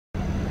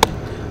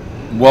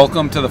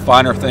Welcome to the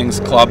Finer Things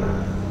Club.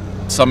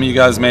 Some of you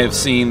guys may have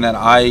seen that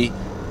I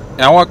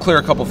want to clear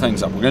a couple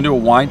things up. We're going to do a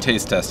wine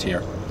taste test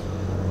here.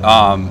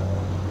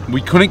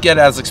 We couldn't get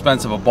as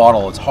expensive a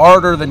bottle. It's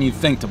harder than you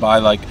think to buy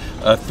like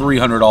a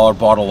 $300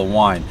 bottle of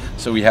wine.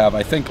 So we have,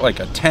 I think,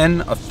 like a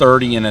 10, a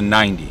 30, and a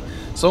 90.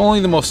 So only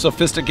the most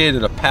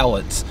sophisticated of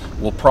palates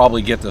will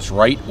probably get this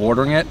right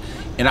ordering it.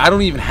 And I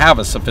don't even have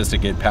a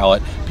sophisticated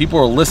palate. People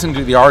are listening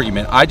to the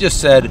argument. I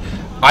just said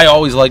I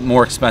always like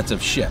more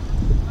expensive shit.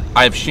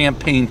 I have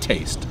champagne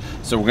taste.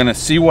 So we're going to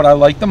see what I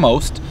like the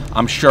most.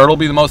 I'm sure it'll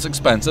be the most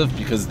expensive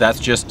because that's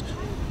just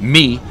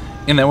me.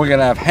 And then we're going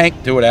to have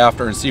Hank do it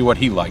after and see what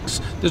he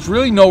likes. There's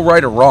really no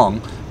right or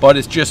wrong, but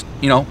it's just,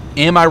 you know,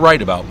 am I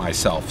right about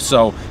myself?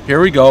 So here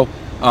we go,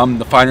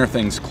 the Finer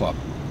Things Club.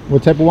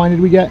 What type of wine did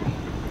we get?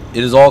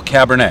 It is all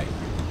Cabernet.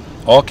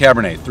 All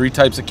Cabernet. 3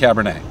 types of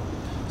Cabernet.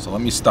 So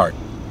let me start.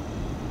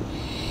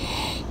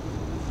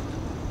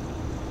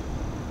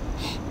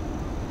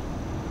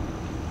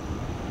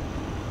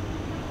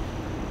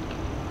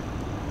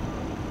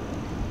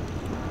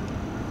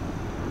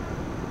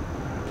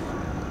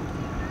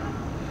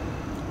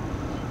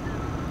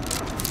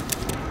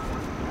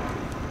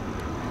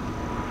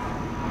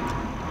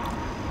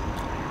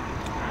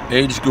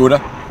 Aged Gouda.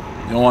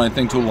 You don't want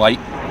anything too light.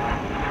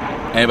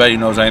 Anybody who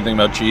knows anything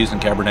about cheese and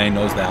Cabernet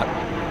knows that.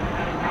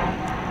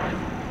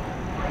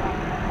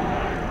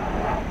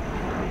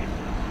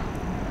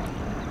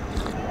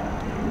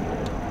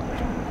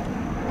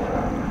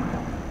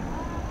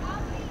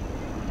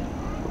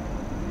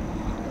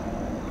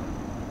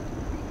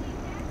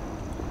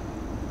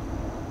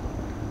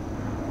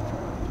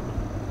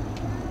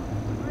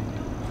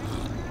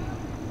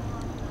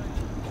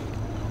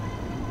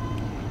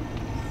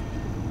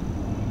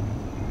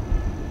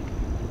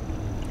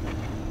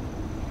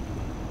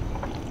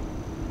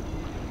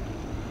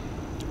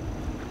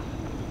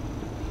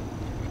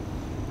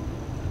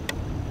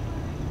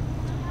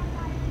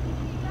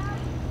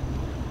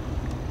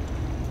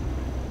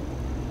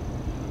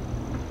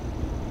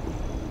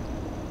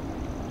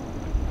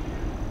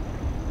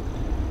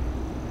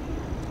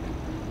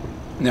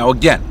 Now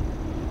again,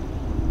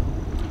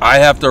 I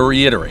have to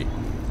reiterate,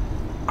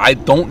 I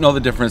don't know the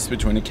difference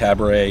between a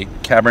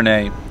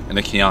Cabernet and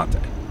a Chianti.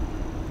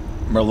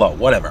 Merlot,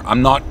 whatever.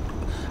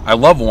 I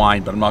love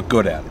wine, but I'm not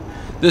good at it.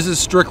 This is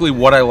strictly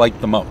what I like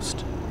the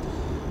most.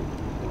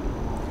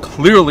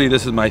 Clearly,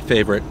 this is my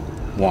favorite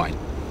wine.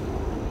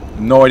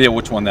 No idea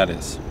which one that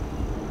is.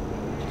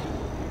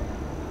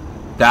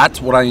 That's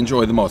what I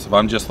enjoy the most. If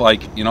I'm just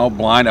like, you know,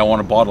 blind, I want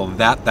a bottle of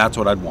that, that's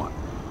what I'd want.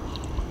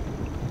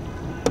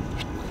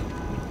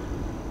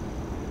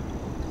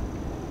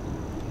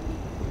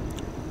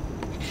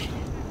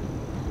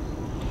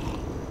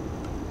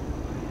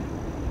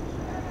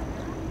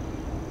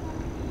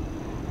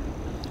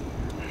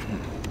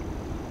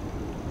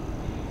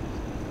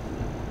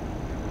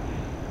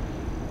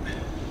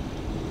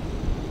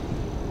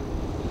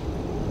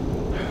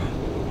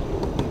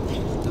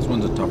 This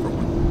one's a tougher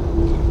one.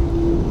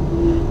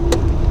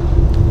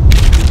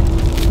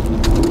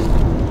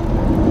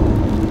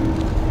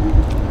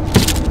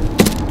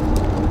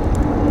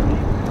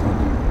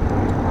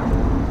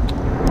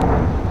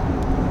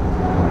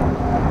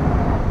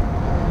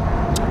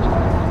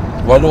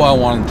 What do I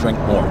want to drink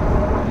more?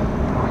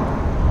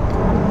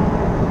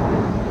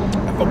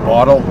 Like a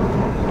bottle.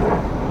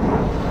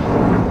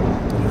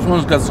 This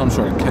one's got some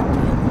sort of kick to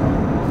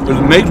it.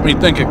 But it makes me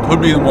think it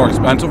could be the more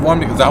expensive one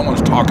because that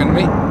one's talking to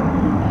me.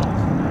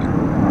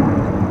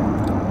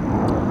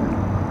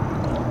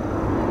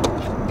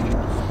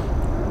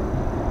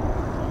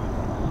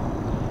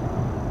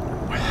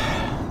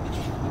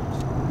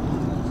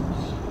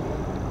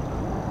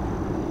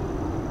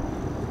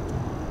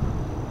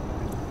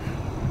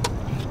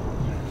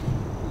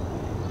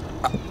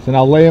 So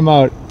now lay them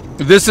out.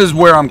 This is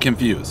where I'm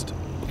confused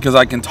because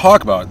I can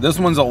talk about it. This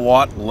one's a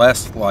lot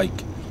less like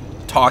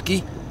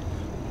talky.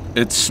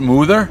 It's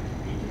smoother.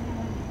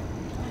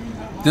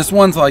 This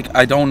one's like,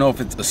 I don't know if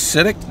it's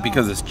acidic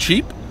because it's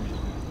cheap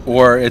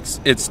or it's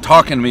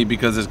talking to me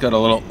because it's got a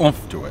little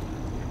oomph to it.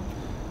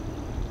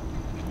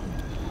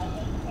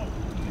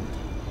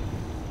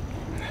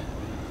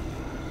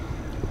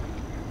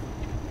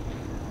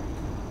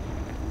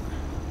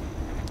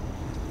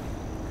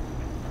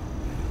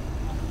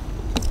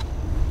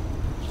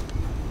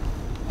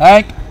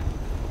 Hank?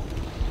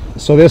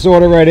 So this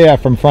order right here,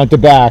 from front to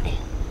back,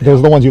 those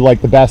are the ones you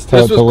like the best to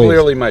This was leave.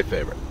 clearly my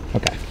favorite.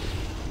 Okay.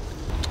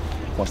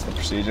 What's the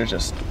procedure?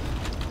 Just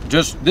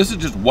This is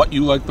just what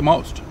you like the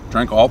most.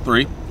 Drink all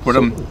 3. Put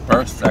them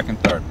first, second,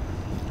 third.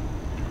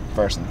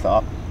 first and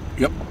top.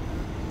 Yep.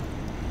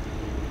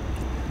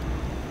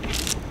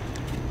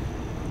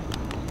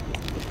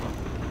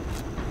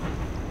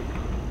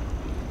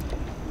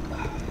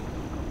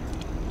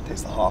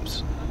 Taste the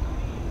hops.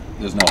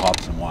 There's no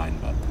hops in wine,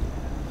 but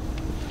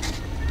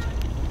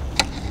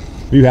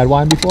Have you had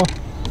wine before?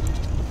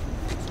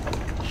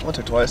 Once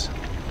or twice.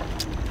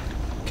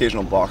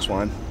 Occasional box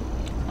wine.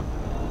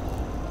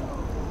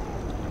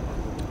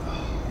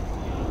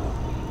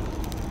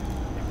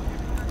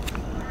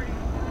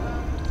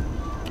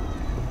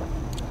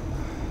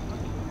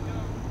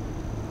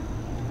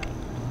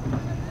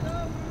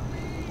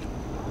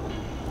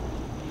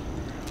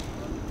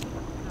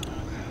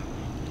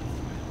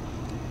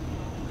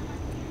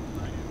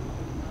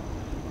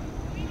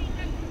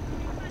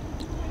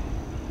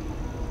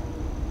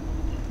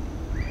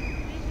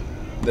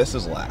 This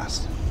is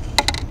last.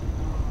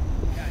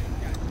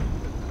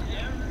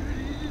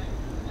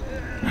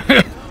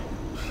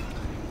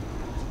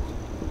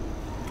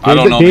 I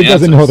don't know Dave the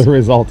doesn't know answers. the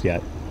result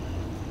yet.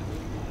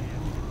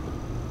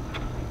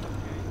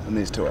 And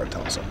these two are a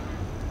toss-up.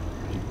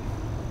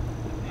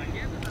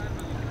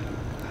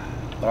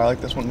 But I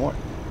like this one more.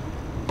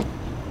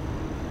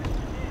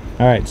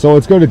 All right, so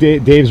let's go to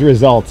Dave's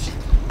results.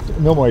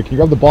 Milmoy, can you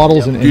grab the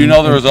bottles and Do you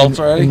know the results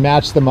already? and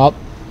match them up?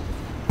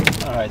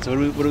 All right, so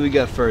what do we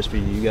got first for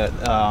you? You got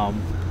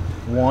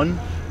one.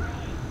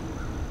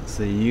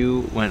 So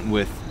you went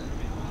with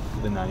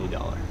the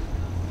 $90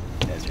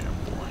 as your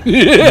number one.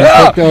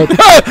 Yeah!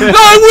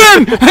 I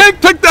win!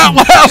 Hank picked that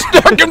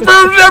last. I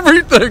confirmed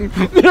everything.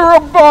 You're a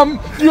bum.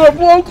 You have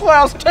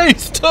low-class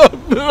taste.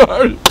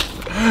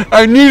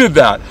 I needed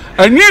that.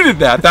 I needed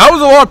that. That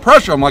was a lot of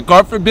pressure. I'm like,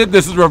 God forbid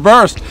this is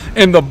reversed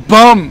and the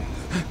bum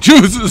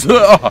chooses.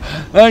 Oh,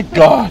 thank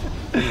God.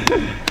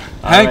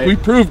 Hank, right. we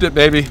proved it,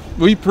 baby.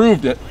 We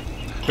proved it.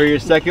 For your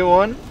second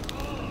one,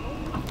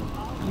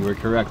 you were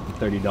correct.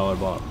 The $30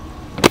 bottle.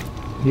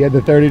 He had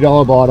the $30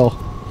 bottle.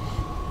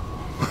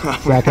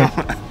 Second,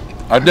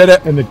 I did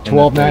it. and the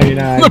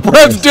 $12.99. The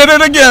Preds did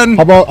it again.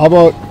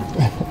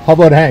 How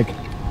about Hank?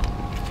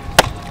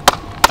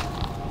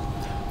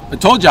 I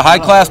told you,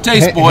 high-class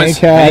taste, boys. Hank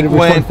had Hank which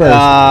one went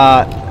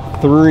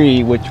first?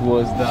 3, which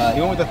was the.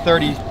 He went with the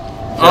 30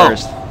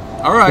 first,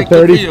 All right, The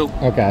 30. good for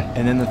you. Okay,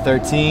 and then the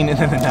 13, and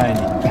then the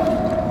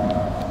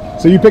 90.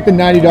 so you picked the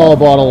 $90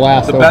 bottle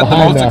last. The, though, the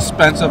behind most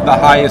expensive, the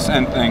highest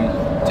end thing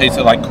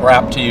tasted like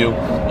crap to you.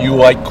 You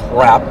like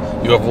crap.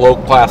 You have low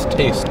class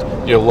taste.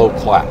 You're low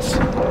class.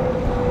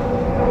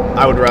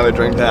 I would rather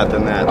drink that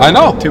than that. I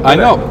know. Too I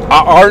bitter. know.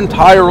 Our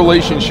entire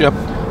relationship,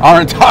 our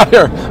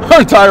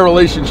entire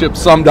relationship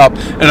summed up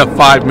in a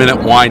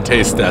 5-minute wine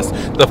taste test.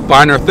 The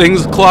Finer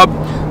Things Club,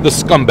 the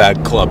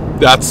Scumbag Club.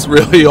 That's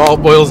really all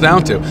it boils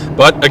down to.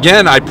 But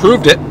again, I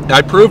proved it.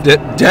 I proved it.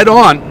 Dead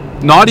on.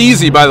 Not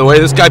easy, by the way.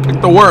 This guy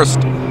picked the worst.